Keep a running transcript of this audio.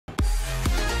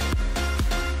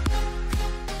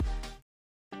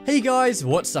Hey guys,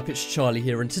 what's up? It's Charlie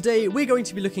here, and today we're going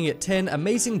to be looking at 10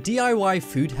 amazing DIY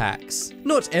food hacks.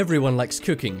 Not everyone likes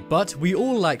cooking, but we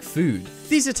all like food.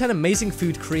 These are 10 amazing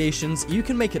food creations you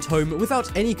can make at home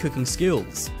without any cooking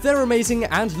skills. They're amazing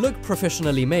and look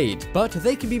professionally made, but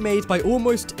they can be made by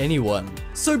almost anyone.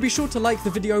 So be sure to like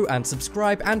the video and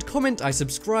subscribe, and comment I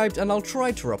subscribed and I'll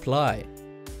try to reply.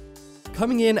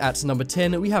 Coming in at number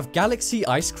 10, we have Galaxy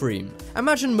Ice Cream.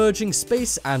 Imagine merging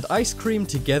space and ice cream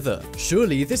together.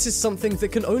 Surely this is something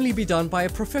that can only be done by a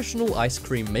professional ice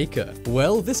cream maker.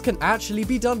 Well, this can actually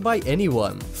be done by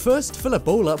anyone. First, fill a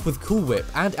bowl up with Cool Whip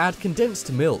and add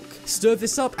condensed milk. Stir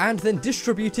this up and then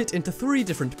distribute it into 3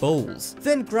 different bowls.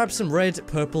 Then grab some red,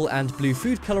 purple and blue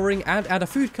food coloring and add a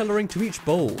food coloring to each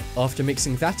bowl. After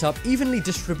mixing that up, evenly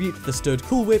distribute the stirred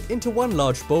Cool Whip into one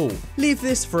large bowl. Leave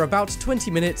this for about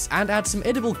 20 minutes and add some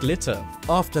edible glitter.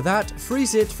 After that,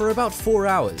 freeze it for about 4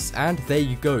 hours, and there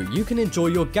you go, you can enjoy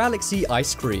your Galaxy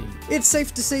ice cream. It's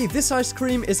safe to say this ice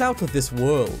cream is out of this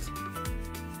world.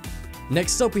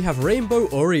 Next up we have Rainbow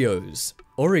Oreos.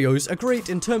 Oreos are great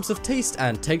in terms of taste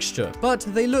and texture, but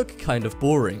they look kind of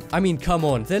boring. I mean, come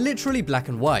on, they're literally black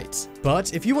and white.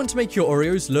 But if you want to make your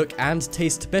Oreos look and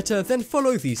taste better, then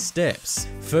follow these steps.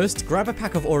 First, grab a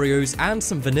pack of Oreos and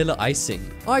some vanilla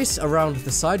icing. Ice around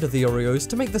the side of the Oreos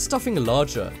to make the stuffing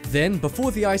larger. Then,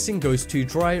 before the icing goes too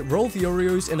dry, roll the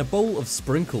Oreos in a bowl of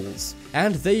sprinkles.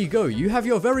 And there you go, you have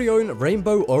your very own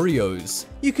Rainbow Oreos.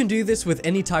 You can do this with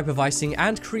any type of icing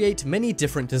and create many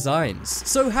different designs.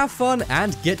 So have fun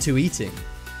and get to eating.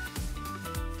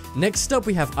 Next up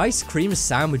we have ice cream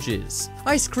sandwiches.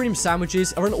 Ice cream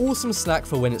sandwiches are an awesome snack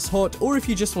for when it's hot or if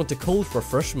you just want a cold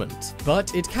refreshment.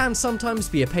 But it can sometimes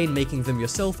be a pain making them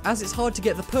yourself, as it's hard to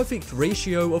get the perfect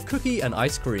ratio of cookie and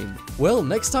ice cream. Well,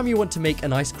 next time you want to make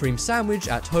an ice cream sandwich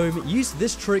at home, use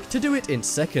this trick to do it in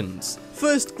seconds.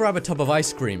 First, grab a tub of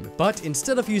ice cream, but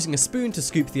instead of using a spoon to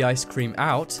scoop the ice cream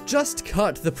out, just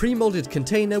cut the pre-molded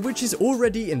container which is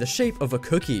already in the shape of a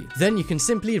cookie. Then you can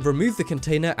simply remove the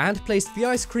container and place the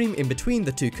ice cream in between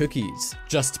the 2 cookies.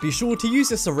 Just be sure to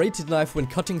use a serrated knife when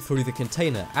cutting through the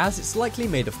container, as it's likely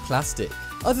made of plastic.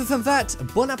 Other than that,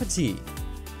 bon appetit!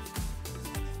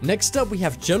 Next up we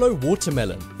have Jello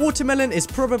Watermelon. Watermelon is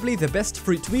probably the best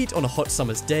fruit to eat on a hot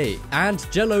summer's day,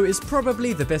 and Jello is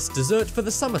probably the best dessert for the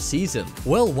summer season.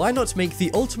 Well, why not make the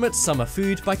ultimate summer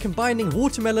food by combining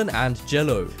watermelon and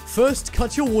Jello? First,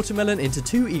 cut your watermelon into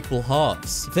 2 equal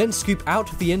halves, then scoop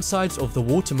out the insides of the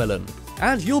watermelon,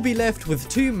 and you'll be left with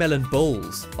 2 melon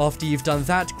bowls. After you've done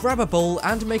that, grab a bowl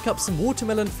and make up some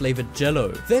watermelon flavored Jello.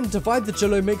 Then divide the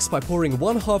Jello mix by pouring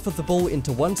one half of the bowl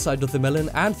into one side of the melon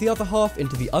and the other half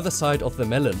into the other side of the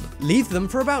melon. Leave them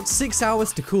for about 6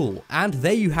 hours to cool, and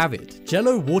there you have it,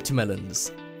 Jello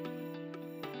watermelons.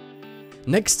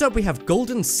 Next up we have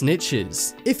Golden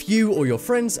Snitches. If you or your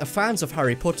friends are fans of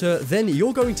Harry Potter, then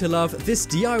you're going to love this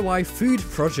DIY food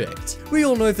project. We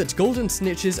all know that Golden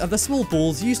Snitches are the small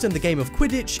balls used in the game of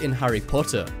Quidditch in Harry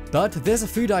Potter. But there's a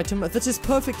food item that is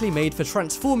perfectly made for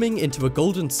transforming into a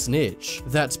golden snitch,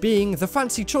 that being the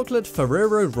fancy chocolate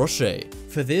Ferrero Rocher.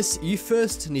 For this, you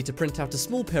first need to print out a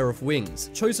small pair of wings,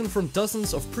 chosen from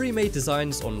dozens of pre-made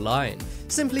designs online.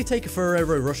 Simply take a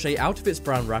Ferrero Rocher out of its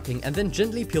brown wrapping and then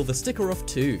gently peel the sticker off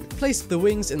too. Place the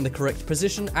wings in the correct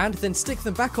position and then stick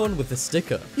them back on with the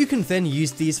sticker. You can then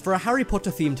use these for a Harry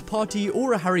Potter themed party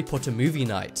or a Harry Potter movie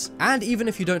night. And even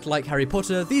if you don't like Harry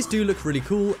Potter, these do look really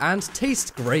cool and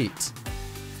taste great.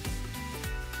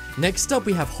 Next up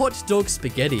we have hot dog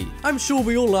spaghetti. I'm sure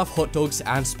we all love hot dogs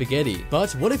and spaghetti, but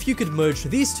what if you could merge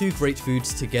these 2 great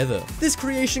foods together? This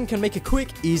creation can make a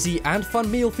quick, easy and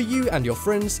fun meal for you and your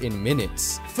friends in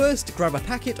minutes. First, grab a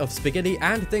packet of spaghetti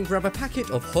and then grab a packet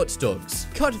of hot dogs.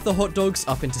 Cut the hot dogs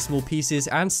up into small pieces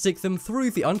and stick them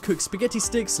through the uncooked spaghetti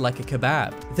sticks like a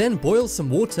kebab. Then boil some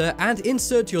water and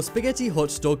insert your spaghetti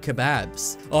hot dog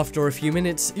kebabs. After a few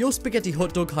minutes, your spaghetti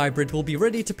hot dog hybrid will be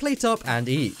ready to plate up and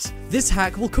eat. This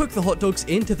hack will cook the hot dogs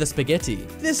into the spaghetti.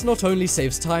 This not only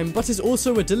saves time, but is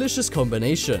also a delicious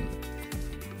combination.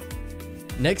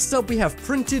 Next up we have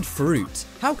printed fruit.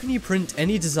 How can you print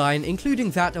any design, including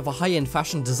that of a high-end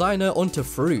fashion designer, onto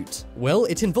fruit? Well,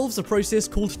 it involves a process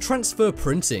called transfer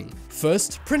printing.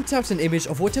 First, print out an image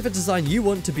of whatever design you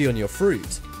want to be on your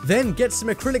fruit. Then get some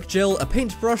acrylic gel, a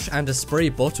paintbrush and a spray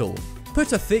bottle.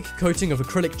 Put a thick coating of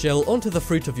acrylic gel onto the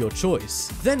fruit of your choice.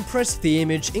 Then press the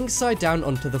image ink side down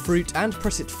onto the fruit and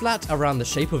press it flat around the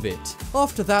shape of it.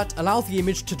 After that, allow the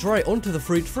image to dry onto the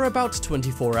fruit for about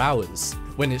 24 hours.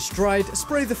 When it's dried,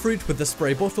 spray the fruit with the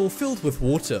spray bottle filled with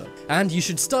water, and you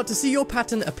should start to see your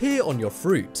pattern appear on your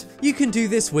fruit. You can do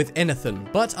this with anything,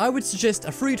 but I would suggest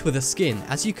a fruit with a skin,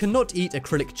 as you cannot eat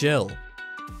acrylic gel.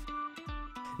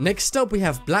 Next up, we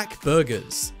have black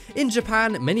burgers. In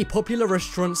Japan, many popular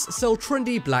restaurants sell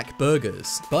trendy black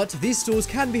burgers, but these stores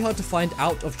can be hard to find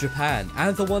out of Japan,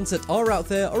 and the ones that are out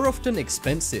there are often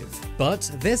expensive. But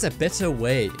there's a better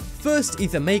way. First,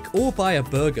 either make or buy a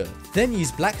burger, then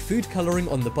use black food coloring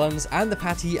on the buns and the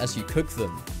patty as you cook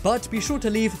them. But be sure to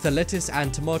leave the lettuce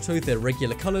and tomato their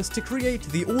regular colors to create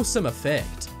the awesome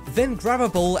effect. Then grab a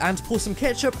bowl and pour some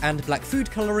ketchup and black food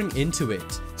coloring into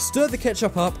it. Stir the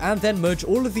ketchup up and then merge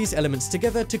all of these elements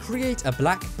together to create a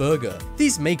black burger.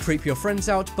 These may creep your friends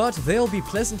out, but they'll be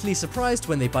pleasantly surprised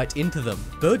when they bite into them.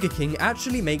 Burger King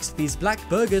actually makes these black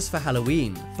burgers for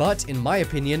Halloween, but in my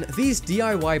opinion, these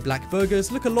DIY black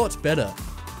burgers look a lot better.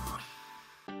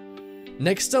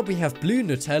 Next up, we have blue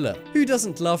Nutella. Who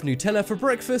doesn't love Nutella for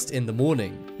breakfast in the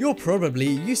morning? You're probably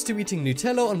used to eating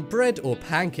Nutella on bread or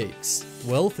pancakes.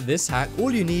 Well, for this hack,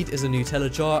 all you need is a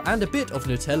Nutella jar and a bit of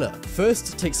Nutella.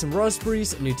 First, take some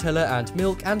raspberries, Nutella and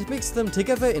milk and mix them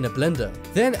together in a blender.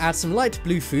 Then add some light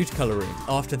blue food coloring.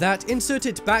 After that, insert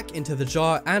it back into the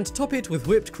jar and top it with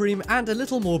whipped cream and a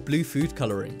little more blue food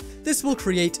coloring. This will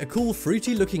create a cool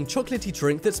fruity looking chocolatey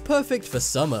drink that's perfect for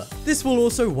summer. This will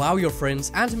also wow your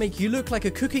friends and make you look like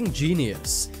a cooking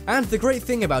genius. And the great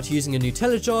thing about using a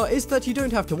Nutella jar is that you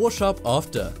don't have to wash up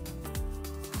after.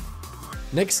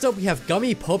 Next up, we have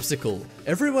Gummy Popsicle.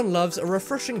 Everyone loves a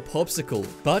refreshing popsicle,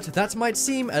 but that might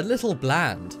seem a little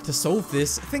bland. To solve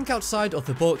this, think outside of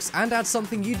the box and add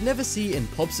something you'd never see in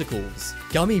popsicles: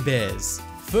 gummy bears.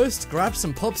 First, grab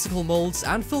some popsicle molds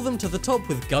and fill them to the top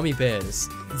with gummy bears.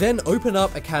 Then open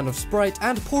up a can of Sprite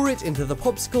and pour it into the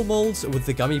popsicle molds with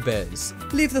the gummy bears.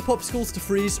 Leave the popsicles to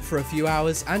freeze for a few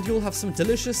hours and you'll have some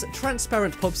delicious,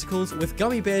 transparent popsicles with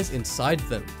gummy bears inside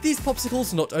them. These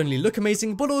popsicles not only look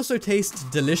amazing, but also taste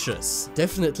delicious.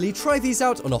 Definitely try these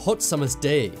out on a hot summer's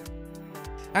day.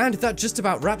 And that just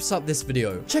about wraps up this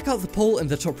video. Check out the poll in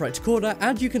the top right corner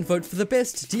and you can vote for the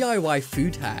best DIY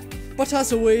food hack. But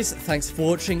as always, thanks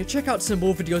for watching. Check out some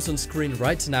more videos on screen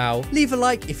right now. Leave a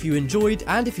like if you enjoyed,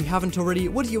 and if you haven't already,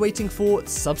 what are you waiting for?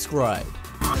 Subscribe.